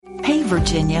Hey,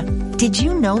 Virginia, did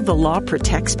you know the law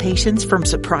protects patients from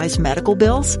surprise medical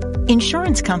bills?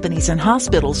 Insurance companies and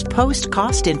hospitals post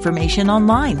cost information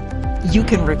online. You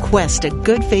can request a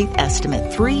good faith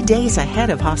estimate 3 days ahead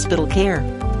of hospital care.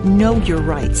 Know your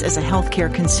rights as a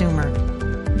healthcare consumer.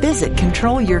 Visit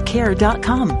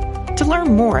controlyourcare.com to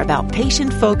learn more about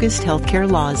patient-focused healthcare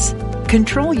laws.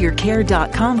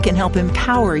 ControlYourCare.com can help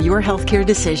empower your healthcare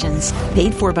decisions.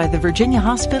 Paid for by the Virginia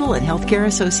Hospital and Healthcare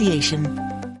Association.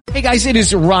 Hey guys, it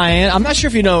is Ryan. I'm not sure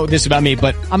if you know this about me,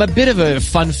 but I'm a bit of a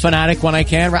fun fanatic when I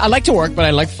can. I like to work, but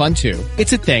I like fun too.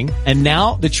 It's a thing. And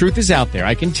now the truth is out there.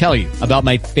 I can tell you about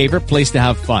my favorite place to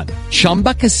have fun.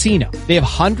 Chumba Casino. They have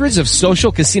hundreds of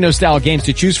social casino style games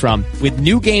to choose from with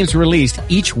new games released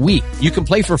each week. You can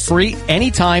play for free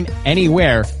anytime,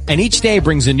 anywhere. And each day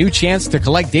brings a new chance to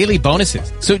collect daily bonuses.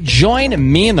 So join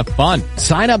me in the fun.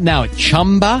 Sign up now at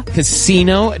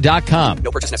ChumbaCasino.com.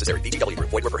 No purchase necessary. VGW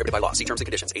Group. Void where prohibited by law. See terms and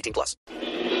conditions. 18+.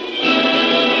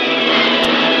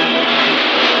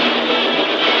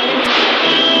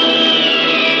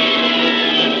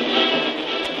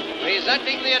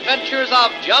 Presenting the adventures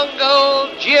of Jungle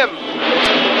Jim.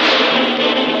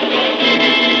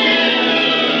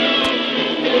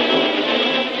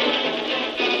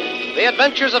 The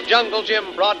Adventures of Jungle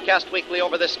Jim, broadcast weekly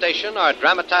over this station, are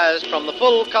dramatized from the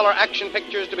full-color action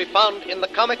pictures to be found in the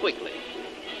Comic Weekly,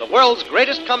 the world's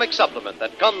greatest comic supplement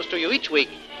that comes to you each week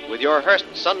with your Hearst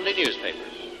Sunday newspaper.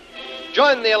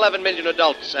 Join the 11 million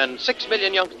adults and 6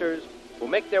 million youngsters who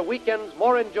make their weekends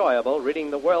more enjoyable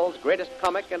reading the world's greatest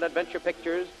comic and adventure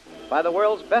pictures by the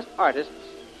world's best artists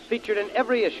featured in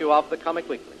every issue of the Comic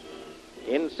Weekly.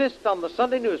 Insist on the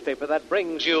Sunday newspaper that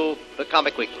brings you the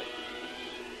Comic Weekly.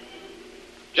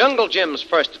 Jungle Jim's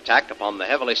first attack upon the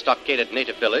heavily stockaded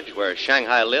native village where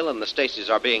Shanghai Lil and the Stacys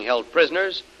are being held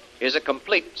prisoners is a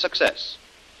complete success.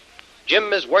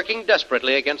 Jim is working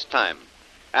desperately against time,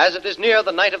 as it is near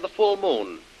the night of the full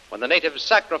moon, when the natives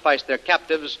sacrifice their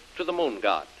captives to the moon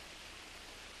god.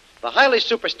 The highly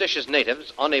superstitious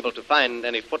natives, unable to find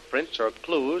any footprints or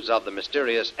clues of the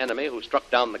mysterious enemy who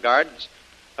struck down the guards,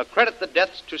 accredit the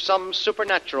deaths to some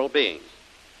supernatural being.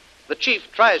 The chief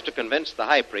tries to convince the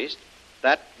high priest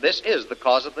that this is the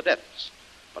cause of the deaths,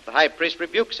 but the high priest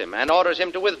rebukes him and orders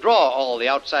him to withdraw all the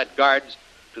outside guards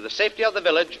to the safety of the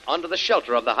village under the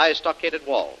shelter of the high stockaded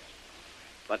walls.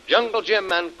 But Jungle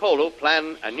Jim and Kolu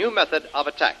plan a new method of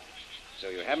attack. So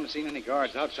you haven't seen any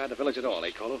guards outside the village at all,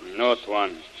 eh, Kolu? Not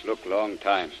one. Look long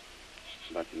time.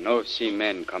 But no see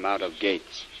men come out of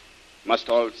gates. Must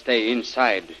all stay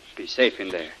inside, be safe in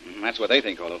there. That's what they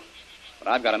think, Kolu. But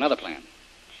I've got another plan.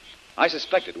 I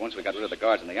suspected once we got rid of the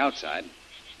guards on the outside,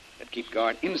 they'd keep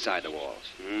guard inside the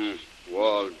walls.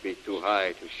 Wall be too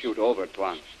high to shoot over,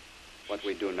 Tuan. What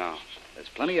we do now? There's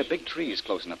plenty of big trees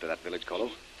close enough to that village, Kolu.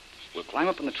 We'll climb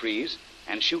up in the trees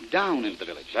and shoot down into the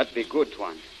village. That be good,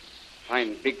 Tuan.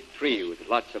 Find big tree with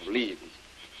lots of leaves.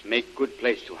 Make good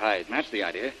place to hide. That's the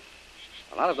idea.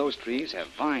 A lot of those trees have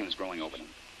vines growing over them.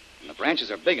 And the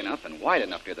branches are big enough and wide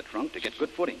enough near the trunk to get good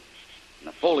footing. And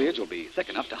the foliage will be thick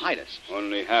enough to hide us.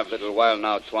 Only have little while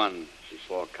now, Tuan,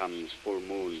 before comes full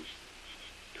moon.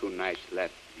 2 nights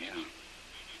left. Yeah.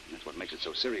 And that's what makes it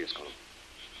so serious, Kolu.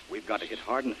 We've got to hit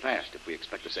hard and fast if we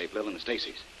expect to save Lil and the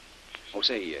Stacys. Oh,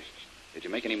 say, did you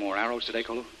make any more arrows today,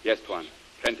 Kolu? Yes, Tuan.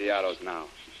 Plenty arrows now.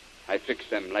 I fix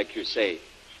them like you say.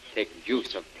 Take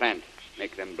juice of plant,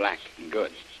 make them black.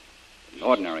 Good. An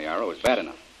ordinary arrow is bad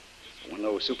enough. But when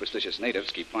those superstitious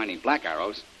natives keep finding black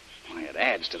arrows, why, it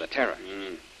adds to the terror.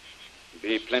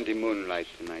 Be plenty moonlight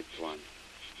tonight, Tuan.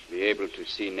 Be able to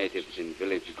see natives in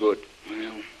village good.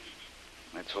 Well,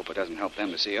 let's hope it doesn't help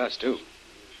them to see us, too.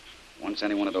 Once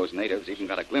any one of those natives even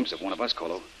got a glimpse of one of us,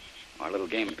 Kolu, our little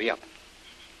game would be up.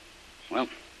 Well,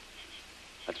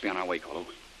 let's be on our way, Kolu.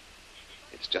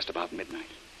 It's just about midnight.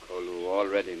 Kolu, all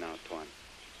ready now, Tuan.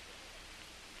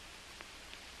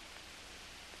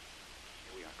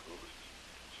 Here we are, Kolu.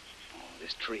 Oh,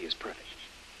 this tree is perfect.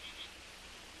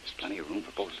 There's plenty of room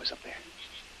for both of us up there.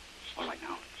 All right,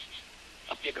 now.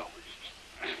 Up you go.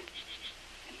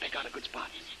 And pick out a good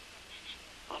spot.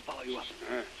 I'll follow you up.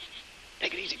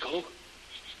 Take it easy, Kolu.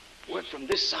 Work from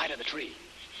this side of the tree.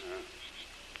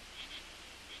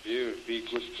 Here be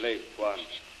good place, Tuan.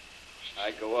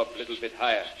 I go up a little bit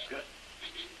higher. Good.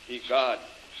 He guard.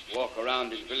 Walk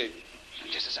around in village.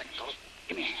 Just a second, Kolu.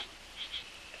 Give me a hand.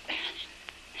 Yeah,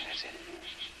 that's it.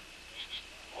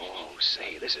 Oh,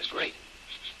 say, this is great.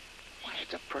 Why,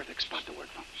 it's a perfect spot to work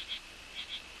from.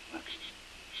 Look.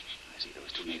 I see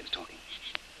those 2 natives talking.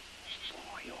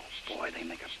 Boy, oh, boy, they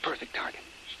make a perfect target.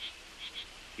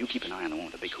 You keep an eye on the one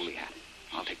with the big coolie hat.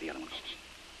 I'll take the other one, Kolu.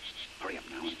 Hurry up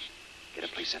now and get a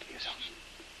place set for yourself.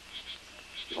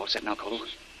 All set now, Kolo?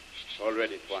 All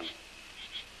ready, Tuan.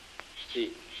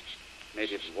 See,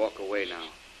 natives walk away now.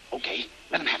 Okay,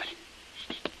 let them have it.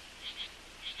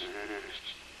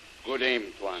 Good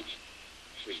aim, Tuan.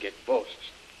 We get both.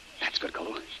 That's good,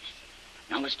 Kolo.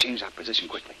 Now let's change our position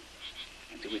quickly.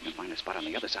 And see if we can find a spot on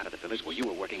the other side of the village where you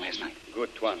were working last night. Good,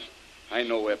 Tuan. I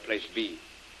know where place B.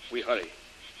 We hurry.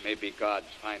 Maybe God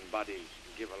find bodies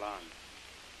and give alarm.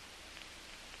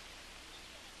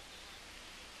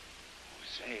 Oh,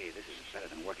 say, this is better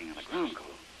than working on the ground,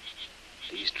 Kolo.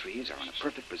 These trees are in a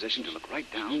perfect position to look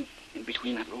right down in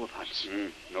between that row of huts.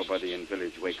 Nobody in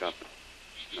village wake up.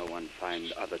 No one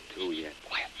find other two yet.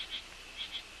 Quiet.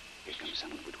 Here comes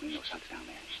someone between those huts down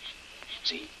there.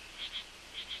 See?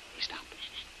 He stopped.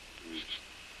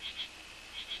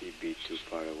 He be too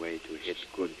far away to hit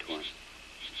good, Tuan.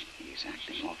 He's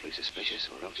acting awfully suspicious,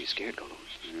 or else he's scared, Kolo.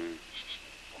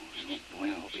 Oh, boy,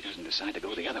 I hope he doesn't decide to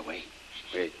go the other way.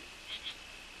 Wait.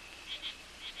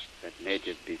 That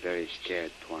native be very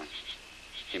scared, Tuan.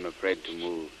 Him afraid to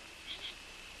move.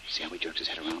 See how he jerks his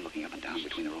head around, looking up and down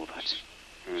between the row of huts?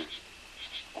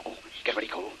 Oh, get ready,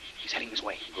 Kolo. He's heading this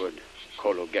way. Good.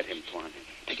 Kolo, get him, Tuan.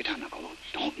 Take your time now, Kolo.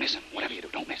 Don't miss him. Whatever you do,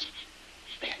 don't miss.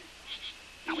 There.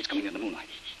 Now he's coming in the moonlight.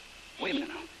 Wait a minute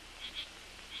now.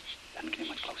 Doesn't get him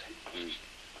much closer.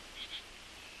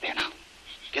 There now.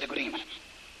 Get a good aim at him.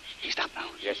 He stopped now.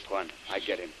 Yes, Tuan. I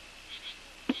get him.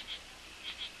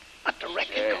 A direct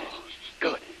hit, Kolo.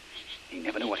 Good. He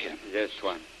never knew what hit him. Yes,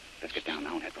 Tuan. Let's get down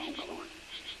now and head for home, Kolo.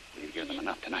 We've given them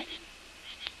enough tonight.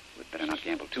 We'd better not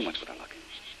gamble too much with our luck.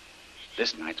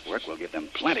 This night's work will give them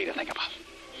plenty to think about.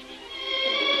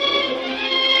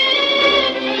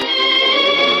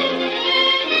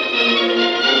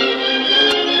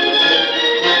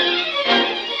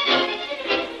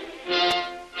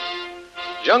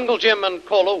 Jungle Jim and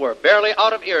Kolo were barely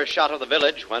out of earshot of the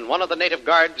village when one of the native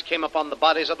guards came upon the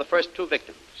bodies of the first two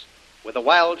victims. With a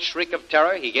wild shriek of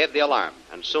terror, he gave the alarm,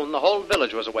 and soon the whole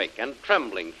village was awake and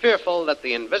trembling, fearful that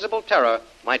the invisible terror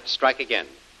might strike again.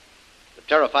 The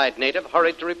terrified native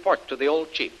hurried to report to the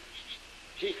old chief.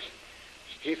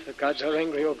 Chief, the gods are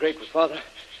angry, O grateful father.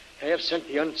 I have sent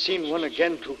the unseen one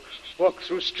again to walk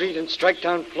through street and strike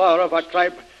down flower of our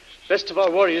tribe. Best of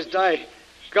our warriors die.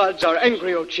 Gods are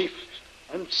angry, O chief.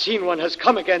 Unseen one has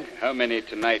come again. How many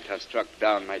tonight have struck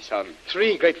down, my son?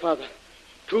 3, great father.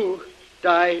 2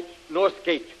 die north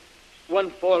gate. 1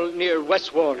 fall near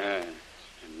west wall. And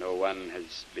no one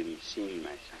has been seen, my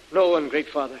son. No one, great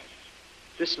father.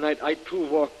 This night I too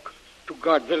walk to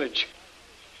guard village.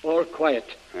 All quiet.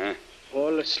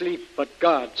 All asleep but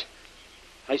guards.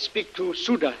 I speak to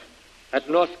Suda at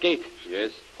north gate.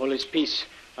 Yes? All is peace.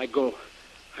 I go.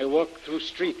 I walk through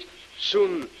street.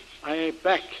 Soon I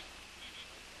back.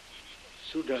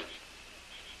 Suda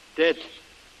dead.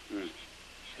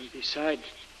 And beside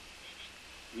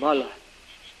Mala,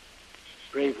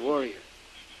 brave warrior,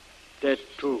 dead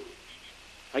too.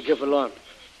 I give alarm.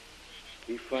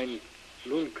 We find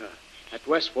Lunka at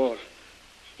west wall.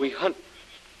 We hunt.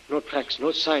 No tracks,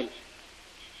 no sign.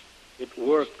 It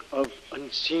work of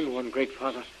unseen one, great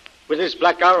father, with his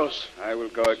black arrows. I will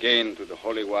go again to the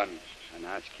Holy One and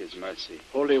ask his mercy.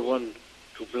 Holy One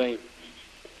to blame.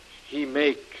 He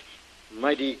make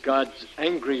mighty gods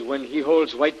angry when he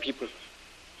holds white people.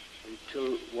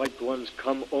 Until white ones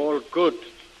come, all good.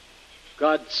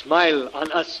 God smile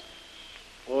on us.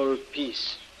 All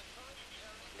peace.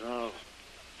 Now,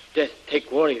 death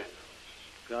take warrior.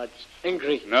 God's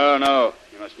angry. No.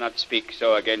 You must not speak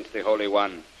so against the Holy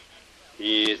One.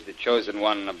 He is the chosen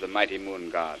one of the mighty moon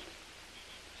god.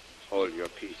 Hold your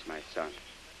peace, my son.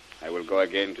 I will go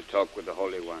again to talk with the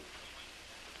Holy One.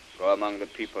 Go among the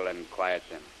people and quiet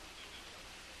them.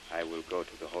 I will go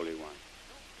to the Holy One.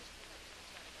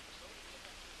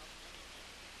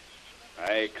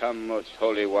 I come, most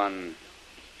Holy One.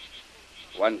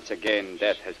 Once again,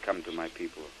 death has come to my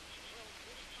people.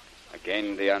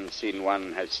 Again, the unseen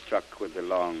one has struck with the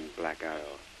long black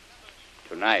arrow.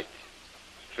 Tonight,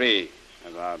 3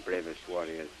 of our bravest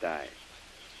warriors die.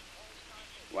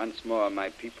 Once more, my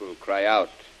people cry out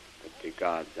that the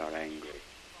gods are angry.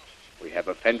 We have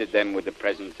offended them with the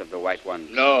presence of the White Ones.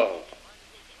 No.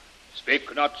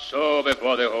 Speak not so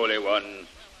before the Holy One.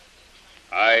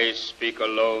 I speak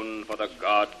alone for the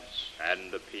gods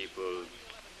and the people.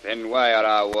 Then why are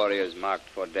our warriors marked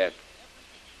for death?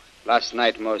 Last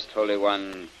night, most Holy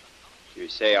One, you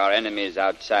say our enemies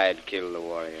outside kill the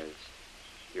warriors.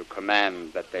 You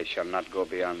command that they shall not go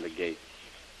beyond the gate.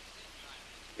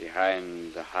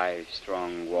 Behind the high,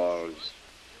 strong walls,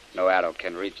 no arrow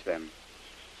can reach them.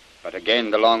 But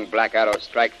again the long black arrow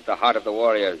strikes at the heart of the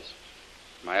warriors.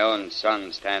 My own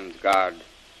son stands guard.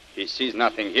 He sees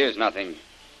nothing, hears nothing.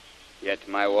 Yet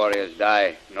my warriors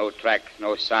die, no track,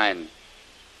 no sign.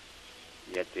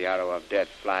 Yet the arrow of death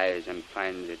flies and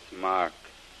finds its mark.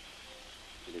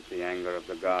 It is the anger of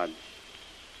the gods.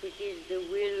 It is the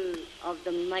will of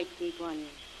the Mighty One.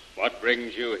 What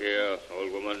brings you here,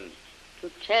 old woman?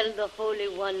 To tell the Holy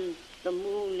One the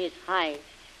moon is high.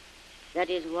 That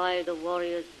is why the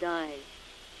warriors die.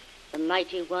 The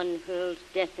Mighty One hurls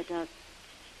death at us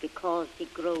because he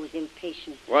grows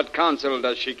impatient. What counsel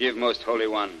does she give, Most Holy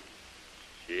One?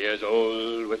 She is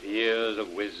old with years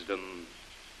of wisdom.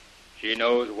 She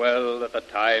knows well that the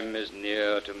time is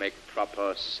near to make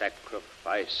proper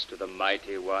sacrifice to the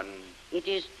Mighty One. It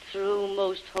is true,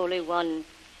 Most Holy One.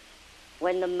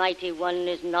 When the Mighty One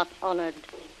is not honored,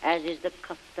 as is the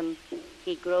custom,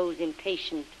 he grows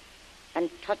impatient and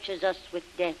touches us with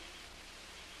death.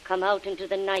 Come out into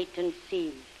the night and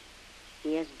see.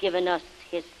 He has given us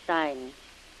his sign.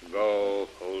 Go,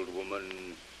 old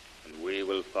woman, and we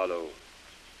will follow.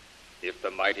 If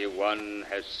the Mighty One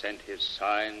has sent his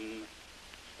sign,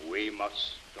 we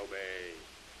must obey.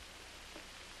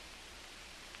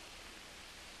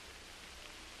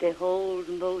 Behold,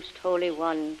 Most Holy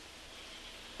One,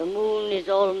 the moon is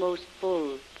almost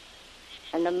full,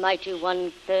 and the Mighty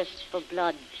One thirsts for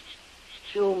blood,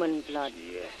 human blood.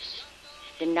 Yes.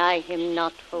 Deny him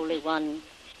not, Holy One,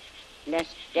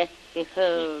 lest death be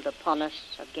hurled upon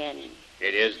us again.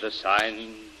 It is the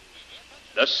sign.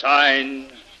 The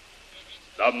sign.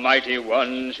 The Mighty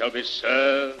One shall be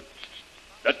served.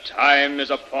 The time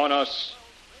is upon us.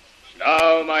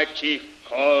 Now, my chief,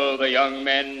 call the young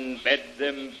men, bid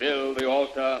them build the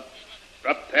altar.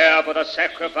 Prepare for the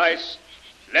sacrifice.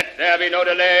 Let there be no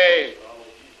delay.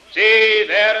 See,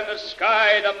 there in the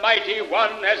sky, the Mighty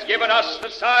One has given us the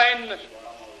sign.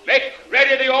 Make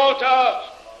ready the altar.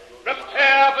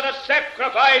 Prepare for the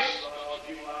sacrifice.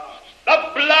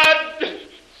 The blood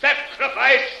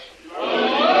sacrifice.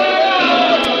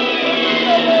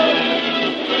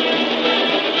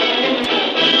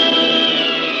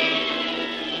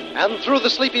 And through the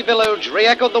sleepy village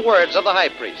re-echoed the words of the high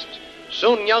priest.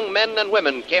 Soon young men and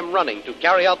women came running to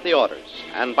carry out the orders,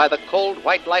 and by the cold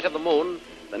white light of the moon,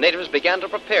 the natives began to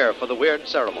prepare for the weird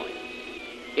ceremony.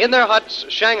 In their huts,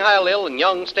 Shanghai Lil and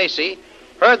young Stacy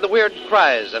heard the weird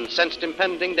cries and sensed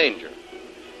impending danger.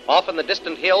 Off in the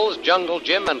distant hills, Jungle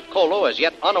Jim and Kolo, as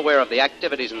yet unaware of the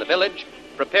activities in the village,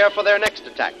 prepare for their next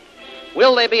attack.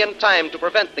 Will they be in time to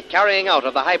prevent the carrying out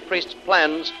of the high priest's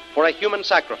plans for a human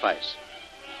sacrifice?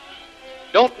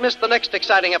 Don't miss the next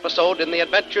exciting episode in the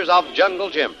adventures of Jungle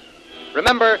Jim.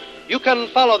 Remember, you can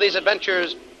follow these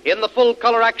adventures in the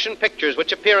full-color action pictures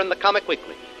which appear in the Comic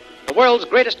Weekly, the world's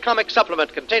greatest comic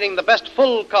supplement containing the best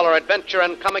full-color adventure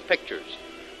and comic pictures.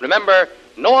 Remember,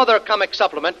 no other comic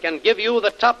supplement can give you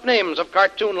the top names of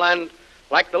Cartoonland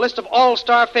like the list of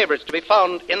all-star favorites to be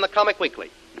found in the Comic Weekly.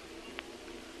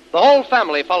 The whole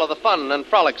family follow the fun and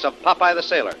frolics of Popeye the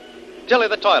Sailor, Tilly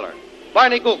the Toiler,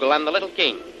 Barney Google and the Little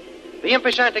King, the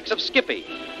impish antics of Skippy,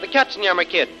 the Katzenjammer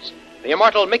Kids, the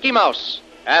immortal Mickey Mouse,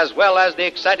 as well as the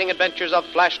exciting adventures of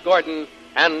Flash Gordon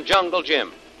and Jungle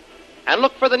Jim. And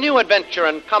look for the new adventure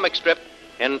and comic strip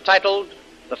entitled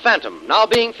The Phantom, now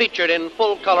being featured in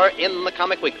full color in the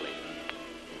Comic Weekly.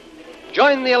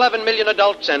 Join the 11 million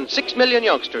adults and 6 million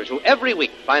youngsters who every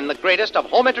week find the greatest of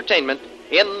home entertainment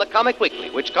in the Comic Weekly,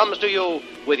 which comes to you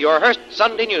with your Hearst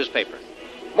Sunday newspaper.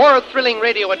 More thrilling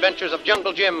radio adventures of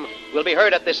Jungle Jim will be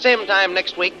heard at the same time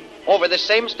next week over this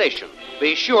same station.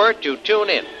 Be sure to tune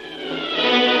in.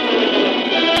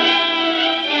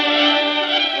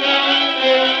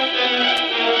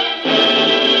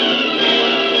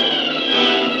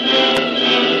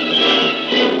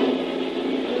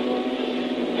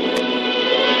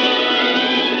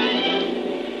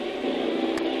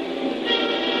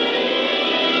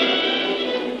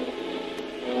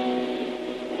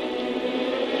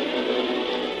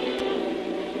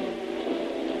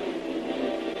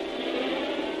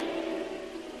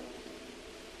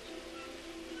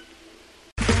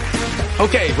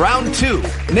 Okay, round two.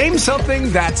 Name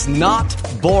something that's not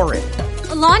boring.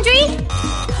 A laundry?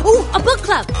 Ooh, a book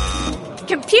club.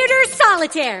 Computer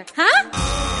solitaire, huh?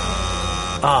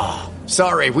 Ah,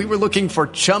 sorry, we were looking for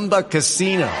Chumba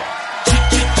Casino.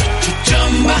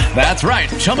 That's right,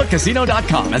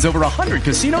 ChumbaCasino.com has over 100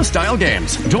 casino-style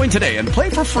games. Join today and play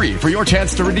for free for your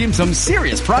chance to redeem some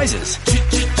serious prizes.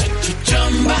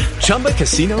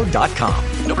 ChumbaCasino.com.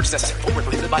 No purchase necessary. Void where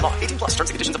prohibited by law. 18+ terms and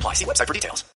conditions apply. See website for details.